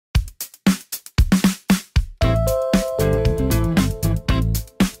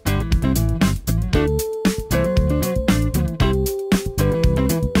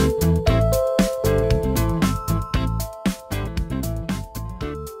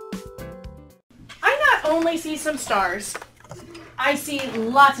only see some stars. I see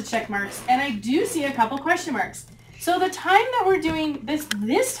lots of check marks, and I do see a couple question marks. So the time that we're doing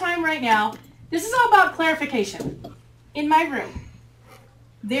this time right now, this is all about clarification. In my room,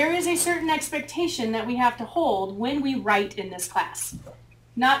 there is a certain expectation that we have to hold when we write in this class.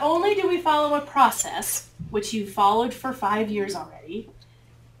 Not only do we follow a process, which you've followed for 5 years already,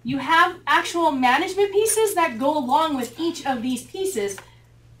 you have actual management pieces that go along with each of these pieces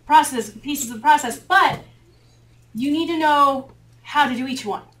of the process, but you need to know how to do each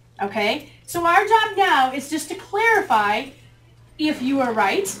one, okay? So our job now is just to clarify if you are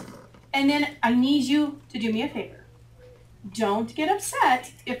right, and then I need you to do me a favor. Don't get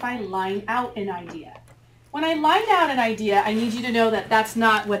upset if I line out an idea. When I line out an idea, I need you to know that that's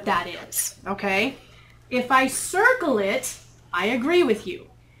not what that is, okay? If I circle it, I agree with you.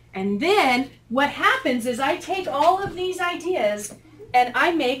 And then what happens is I take all of these ideas and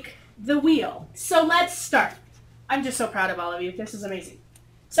I make the wheel. So let's start. I'm just so proud of all of you. This is amazing.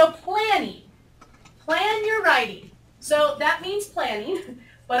 So planning. Plan your writing. So that means planning,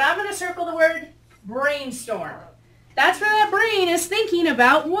 but I'm going to circle the word brainstorm. That's where that brain is thinking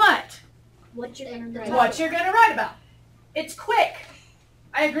about what? What you're going to write. What you're going to write about. It's quick.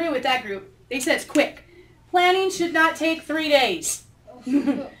 I agree with that group. They said it's quick. Planning should not take 3 days.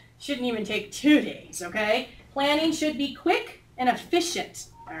 Shouldn't even take 2 days, okay? Planning should be quick and efficient,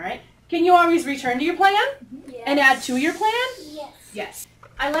 all right? Can you always return to your plan? Yes. And add to your plan? Yes. Yes.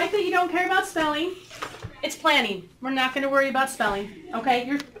 I like that you don't care about spelling. It's planning. We're not going to worry about spelling, okay?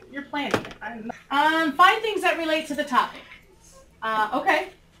 You're planning. Find things that relate to the topic. Okay.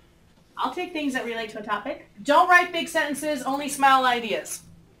 I'll take things that relate to a topic. Don't write big sentences, only small ideas.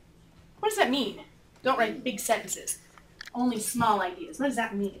 What does that mean? Don't write big sentences, only small ideas. What does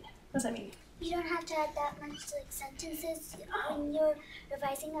that mean? What does that mean? You don't have to add that much like sentences. When you're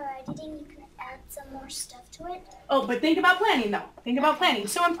revising or editing, you can add some more stuff to it. Oh, but think about planning though. Think about planning.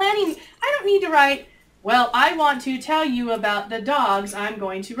 So in planning, I don't need to write, well, I want to tell you about the dogs I'm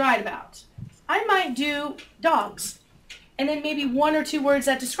going to write about. I might do dogs. And then maybe 1 or 2 words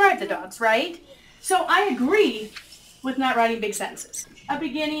that describe the dogs, right? So I agree with not writing big sentences. A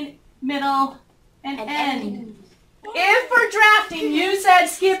beginning, middle, and end. If for drafting you said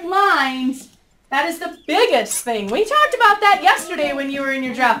skip lines, that is the biggest thing. We talked about that yesterday when you were in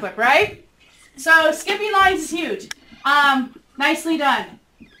your draft book, right? So skipping lines is huge. Nicely done.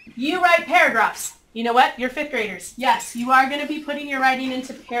 You write paragraphs. You know what? You're 5th graders. Yes, you are going to be putting your writing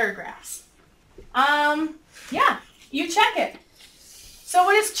into paragraphs. Yeah, you check it. So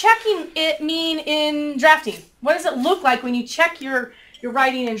what does checking it mean in drafting? What does it look like when you check your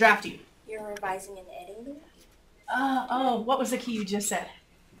writing in drafting? You're revising and editing? Oh, what was the key you just said?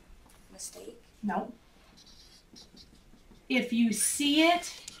 Mistake? No. If you see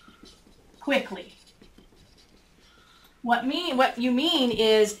it quickly. What you mean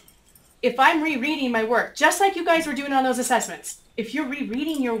is if I'm rereading my work, just like you guys were doing on those assessments, if you're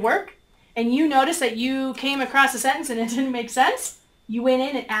rereading your work and you notice that you came across a sentence and it didn't make sense, you went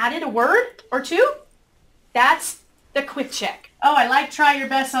in and added a word or 2, that's the quick check. Oh, I like try your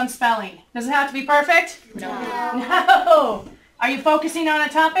best on spelling. Does it have to be perfect? No. No. Are you focusing on a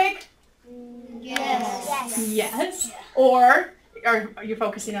topic? Yes. Yes. Or are you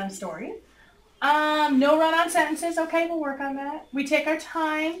focusing on a story? No run-on sentences. Okay, we'll work on that. We take our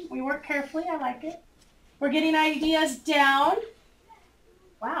time. We work carefully. I like it. We're getting ideas down.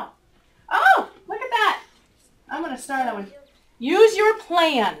 Wow. Oh, look at that. I'm going to start that one. Use your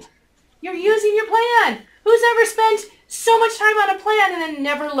plan. You're using your plan. Who's ever spent so much time on a plan and then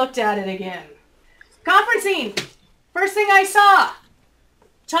never looked at it again? Conferencing. First thing I saw.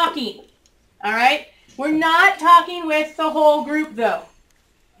 Talking. All right? We're not talking with the whole group, though.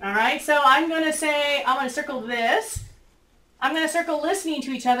 All right? So I'm going to say, I'm going to circle this. I'm going to circle listening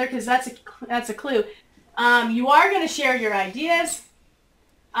to each other because that's a clue. You are going to share your ideas.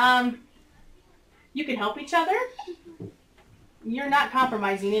 You can help each other. You're not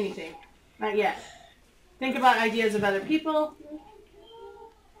compromising anything. Not yet. Think about ideas of other people.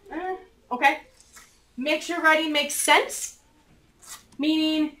 Okay. Make sure writing makes sense.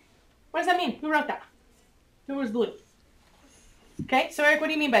 Meaning, what does that mean? Who wrote that? Who was blue? Okay, so Eric, what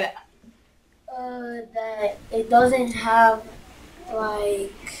do you mean by that? That it doesn't have,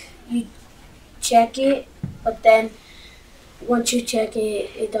 like, you check it, but then once you check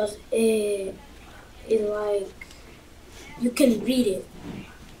it, it like, you can read it.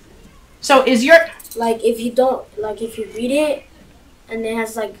 So is your... Like, if you read it, and it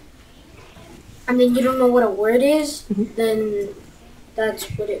has, like, and then you don't know what a word is, then that's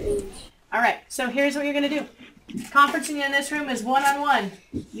what it means. All right, so here's what you're going to do. Conferencing in this room is one-on-one.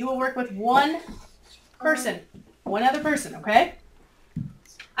 You will work with one person. One other person, okay?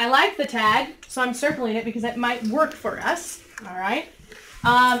 I like the tag, so I'm circling it because it might work for us. All right?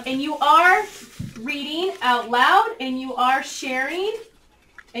 And you are reading out loud, and you are sharing,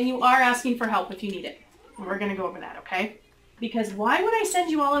 and you are asking for help if you need it. And we're going to go over that, okay? Because why would I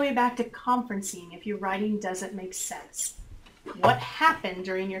send you all the way back to conferencing if your writing doesn't make sense? What happened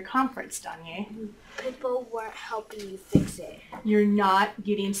during your conference, Danye? People weren't helping you fix it. You're not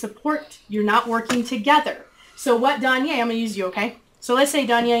getting support. You're not working together. So what, Danye, I'm going to use you, okay? So let's say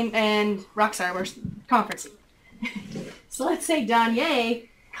Danye and Roxar were conferencing. So let's say Danye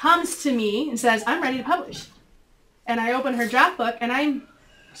comes to me and says, I'm ready to publish. And I open her draft book and I'm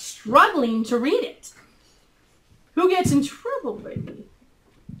struggling to read it. Who gets in trouble, baby?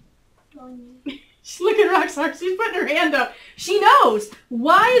 Look at Roxar. She's putting her hand up. She knows.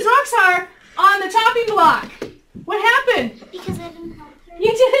 Why is Roxar on the chopping block? What happened? Because I didn't help her.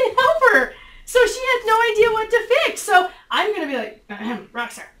 You didn't help her. So she had no idea what to fix. So I'm going to be like,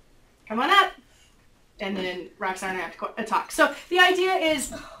 Roxar, come on up. And then Roxar and I have to talk. So the idea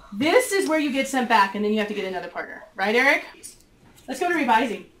is this is where you get sent back and then you have to get another partner. Right, Eric? Let's go to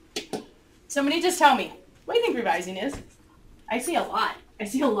revising. Somebody just tell me, what do you think revising is? I see a lot. I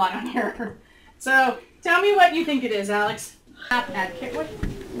see a lot on here. So tell me what you think it is, Alex.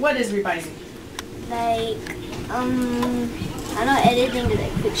 What is revising? Like, I know editing is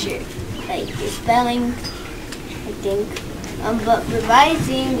like picture, like your spelling, I think. But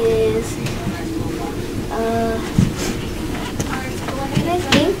revising is, can I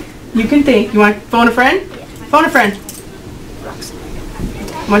think? You can think. You want to phone a friend? Yeah. Phone a friend.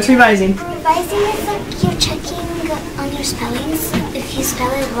 What's revising? Revising is like you're checking on your spellings if you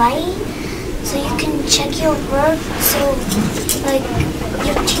spell it right. So you can check your work. So like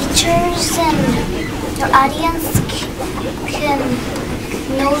your teachers and your audience can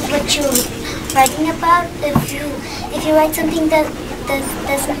know what you're writing about. If you write something that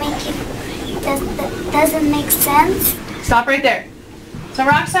doesn't make sense. Stop right there. So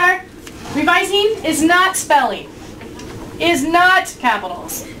Roxar, revising is not spelling. Is not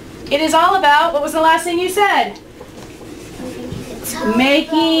capitals. It is all about, what was the last thing you said?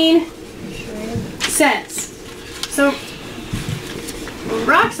 Making sense. So,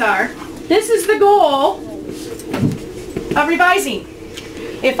 Roxar, this is the goal of revising.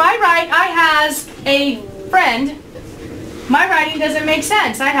 If I write, I has a friend, my writing doesn't make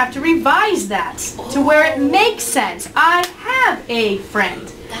sense. I have to revise that to where it makes sense. I have a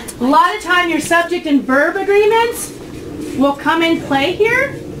friend. A lot of time your subject and verb agreements will come in play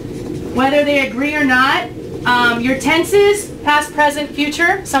here, whether they agree or not. Your tenses, past, present,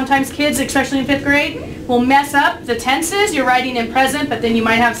 future. Sometimes kids, especially in 5th grade, will mess up the tenses. You're writing in present, but then you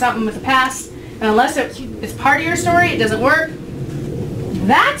might have something with the past. And unless it's part of your story, it doesn't work.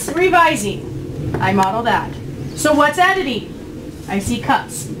 That's revising. I model that. So what's editing? I see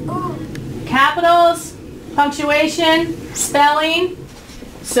cuts. Capitals, punctuation, spelling.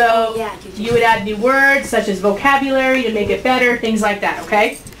 So you would add new words such as vocabulary to make it better, things like that,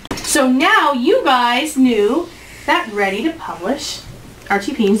 okay? So now you guys knew that ready to publish,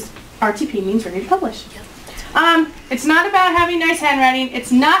 RTP means ready to publish. It's not about having nice handwriting.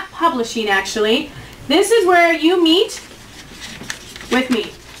 It's not publishing, actually. This is where you meet with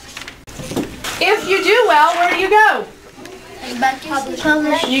me. If you do well, where do you go?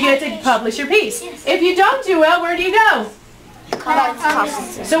 You get to publish your piece. If you don't do well, where do you go?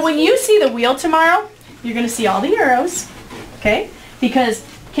 So when you see the wheel tomorrow, you're going to see all the arrows, okay? Because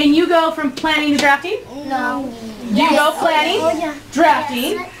can you go from planning to drafting? No. You go planning,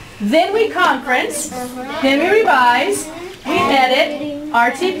 drafting, then we conference, then we revise, we edit,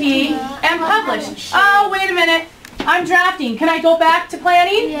 RTP, and publish. Oh, wait a minute. I'm drafting. Can I go back to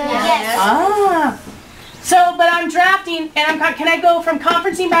planning? Yes. Ah. So, but I'm drafting, and can I go from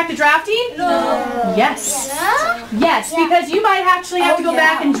conferencing back to drafting? No. Yes. Yes, because you might actually have to go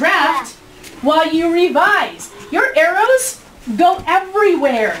back and draft while you revise. Your arrows go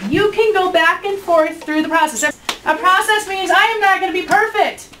everywhere. You can go back and forth through the process. A process means I am not going to be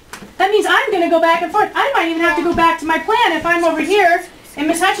perfect. That means I'm going to go back and forth. I might even have to go back to my plan if I'm over here and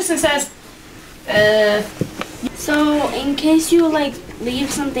Miss Hutchison says, So in case you like leave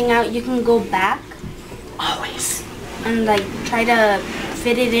something out, you can go back always. and like try to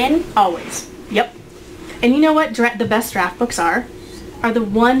fit it in. Always. Yep. And you know what the best draft books are the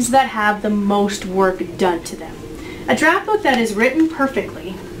ones that have the most work done to them. A draft book that is written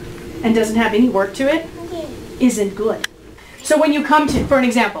perfectly and doesn't have any work to it isn't good. So when you come to, for an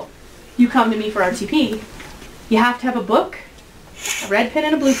example, you come to me for RTP, you have to have a book, a red pen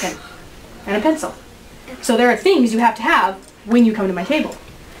and a blue pen, and a pencil. So there are things you have to have when you come to my table.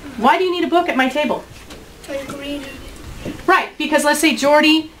 Why do you need a book at my table? So you can read. Right, because let's say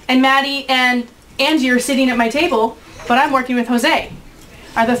Jordy and Maddie and Angie are sitting at my table, but I'm working with Jose.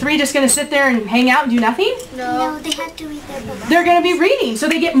 Are the three just going to sit there and hang out and do nothing? No, they have to read their book. They're going to be reading, so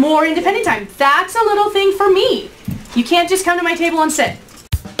they get more independent time. That's a little thing for me. You can't just come to my table and sit.